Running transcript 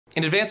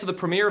In advance of the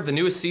premiere of the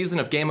newest season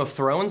of Game of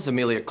Thrones,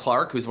 Emilia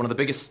Clarke, who's one of the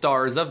biggest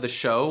stars of the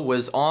show,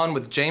 was on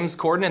with James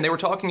Corden, and they were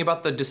talking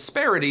about the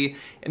disparity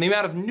in the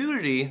amount of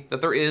nudity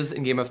that there is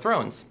in Game of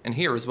Thrones. And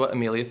here is what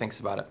Emilia thinks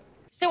about it.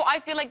 So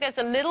I feel like there's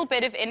a little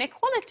bit of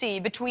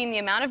inequality between the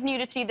amount of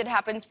nudity that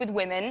happens with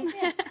women,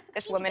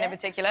 this woman in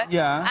particular, and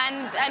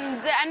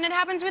it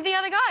happens with the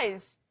other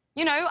guys.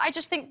 You know, I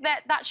just think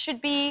that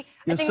should be,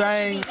 I think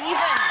it should be even.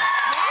 Yeah.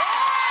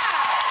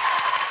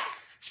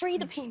 Free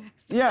the penis.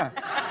 Yeah.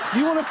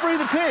 You want to free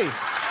the pig?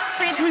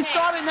 So we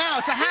start it now.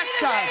 It's a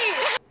hashtag.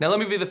 Now let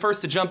me be the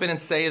first to jump in and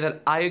say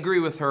that I agree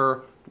with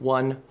her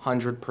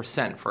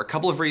 100% for a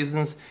couple of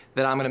reasons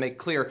that I'm going to make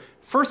clear.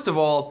 First of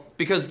all,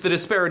 because the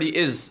disparity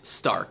is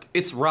stark.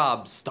 It's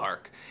Rob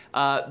Stark.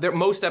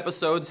 Most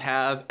episodes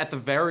have, at the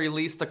very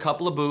least, a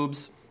couple of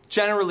boobs.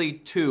 Generally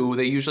 2.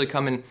 They usually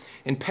come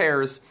in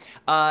pairs.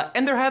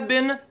 And there have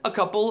been a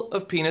couple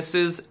of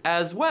penises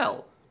as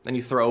well. Then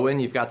you throw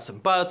in, you've got some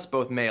butts,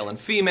 both male and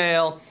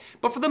female.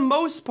 But for the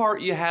most part,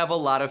 you have a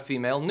lot of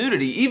female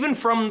nudity. Even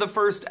from the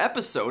first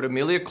episode,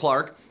 Emilia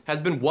Clarke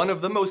has been one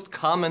of the most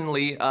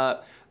commonly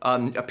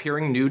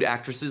appearing nude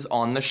actresses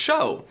on the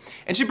show.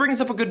 And she brings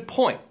up a good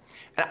point.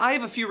 And I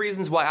have a few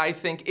reasons why I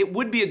think it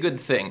would be a good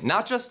thing,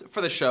 not just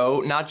for the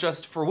show, not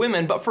just for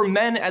women, but for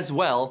men as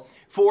well,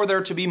 for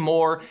there to be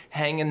more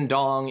hanging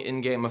dong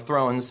in Game of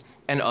Thrones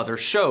and other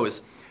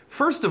shows.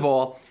 First of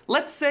all,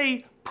 let's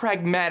say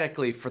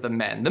pragmatically for the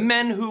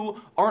men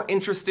who aren't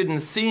interested in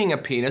seeing a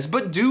penis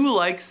but do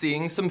like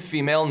seeing some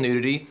female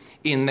nudity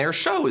in their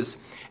shows.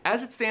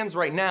 As it stands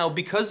right now,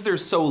 because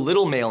there's so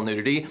little male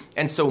nudity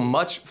and so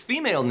much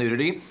female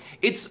nudity,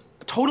 it's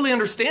totally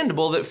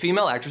understandable that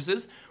female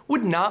actresses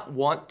would not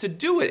want to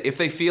do it if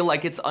they feel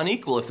like it's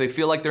unequal, if they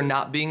feel like they're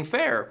not being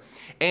fair.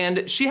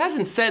 And she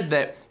hasn't said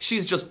that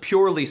she's just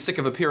purely sick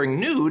of appearing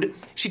nude.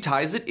 She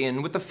ties it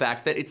in with the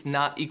fact that it's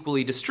not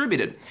equally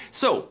distributed.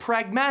 So,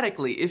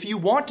 pragmatically, if you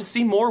want to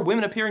see more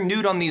women appearing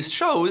nude on these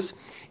shows,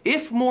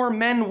 if more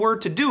men were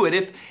to do it,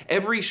 if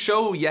every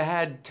show you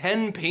had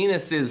 10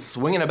 penises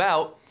swinging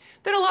about,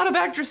 then a lot of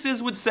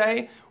actresses would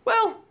say,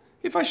 well,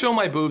 if I show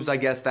my boobs, I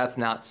guess that's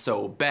not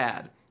so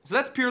bad. So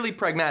that's purely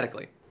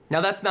pragmatically.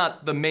 Now, that's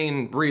not the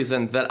main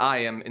reason that I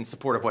am in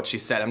support of what she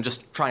said. I'm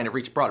just trying to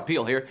reach broad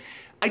appeal here.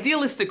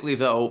 Idealistically,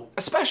 though,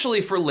 especially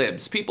for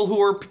libs, people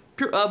who are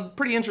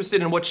pretty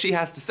interested in what she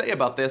has to say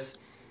about this,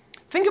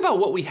 think about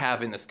what we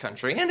have in this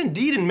country, and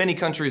indeed in many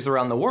countries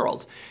around the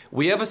world.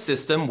 We have a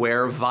system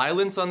where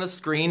violence on the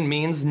screen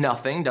means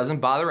nothing, doesn't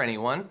bother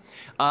anyone,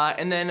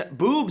 and then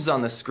boobs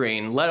on the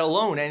screen, let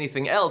alone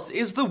anything else,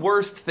 is the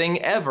worst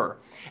thing ever.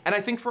 And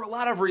I think for a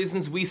lot of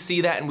reasons we see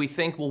that and we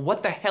think, well,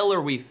 what the hell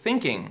are we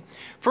thinking?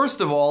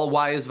 First of all,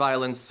 why is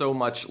violence so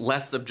much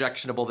less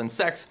objectionable than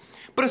sex?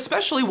 But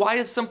especially, why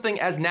is something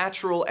as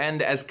natural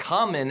and as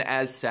common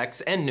as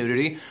sex and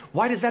nudity,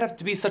 why does that have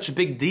to be such a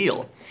big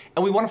deal?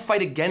 And we want to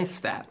fight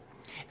against that.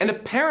 And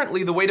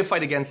apparently the way to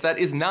fight against that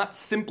is not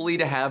simply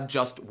to have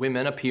just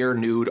women appear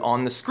nude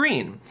on the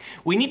screen.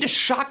 We need to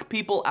shock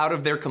people out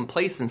of their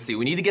complacency.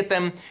 We need to get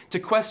them to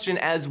question,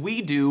 as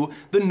we do,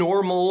 the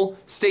normal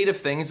state of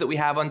things that we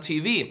have on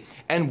TV.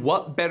 And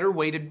what better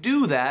way to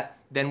do that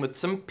than with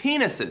some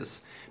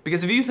penises?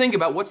 Because if you think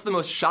about what's the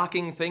most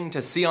shocking thing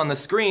to see on the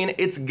screen,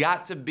 it's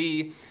got to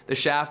be the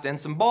shaft and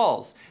some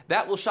balls.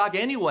 That will shock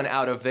anyone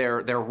out of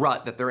their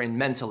rut that they're in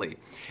mentally.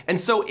 And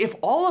so if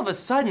all of a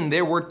sudden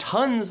there were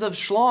tons of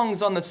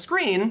schlongs on the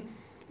screen,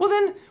 well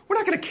then, we're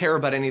not gonna care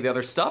about any of the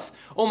other stuff.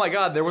 Oh my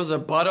god, there was a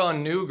butt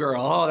on New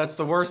Girl. Oh, that's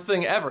the worst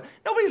thing ever.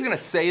 Nobody's gonna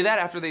say that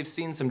after they've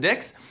seen some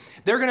dicks.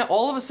 They're gonna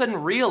all of a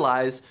sudden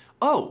realize,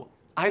 oh,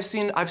 I've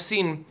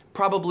seen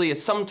probably a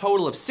sum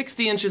total of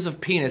 60 inches of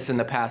penis in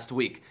the past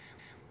week.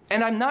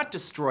 And I'm not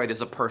destroyed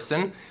as a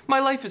person. My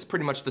life is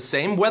pretty much the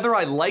same. Whether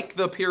I like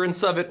the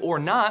appearance of it or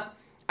not,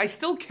 I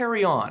still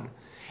carry on.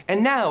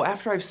 And now,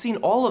 after I've seen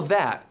all of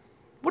that,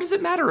 what does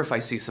it matter if I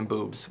see some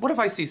boobs? What if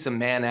I see some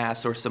man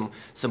ass or some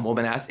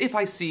woman ass? If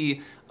I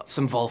see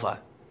some vulva?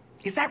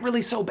 Is that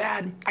really so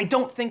bad? I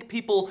don't think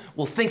people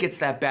will think it's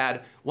that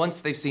bad once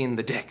they've seen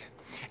the dick.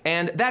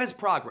 And that is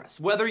progress.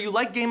 Whether you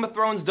like Game of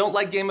Thrones, don't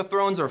like Game of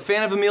Thrones, or a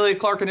fan of Emilia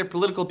Clarke and her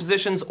political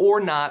positions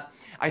or not,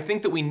 I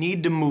think that we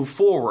need to move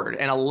forward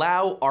and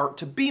allow art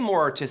to be more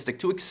artistic,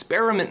 to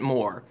experiment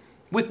more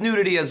with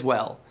nudity as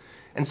well.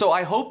 And so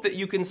I hope that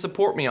you can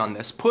support me on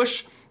this.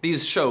 Push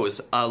these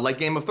shows, like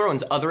Game of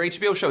Thrones, other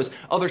HBO shows,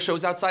 other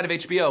shows outside of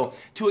HBO,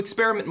 to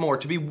experiment more,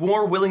 to be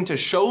more willing to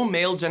show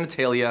male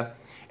genitalia,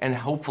 and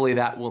hopefully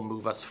that will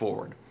move us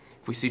forward.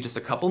 If we see just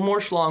a couple more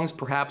schlongs,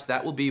 perhaps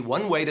that will be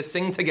one way to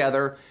sing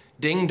together,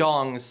 ding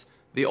dongs,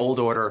 the old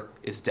order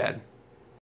is dead.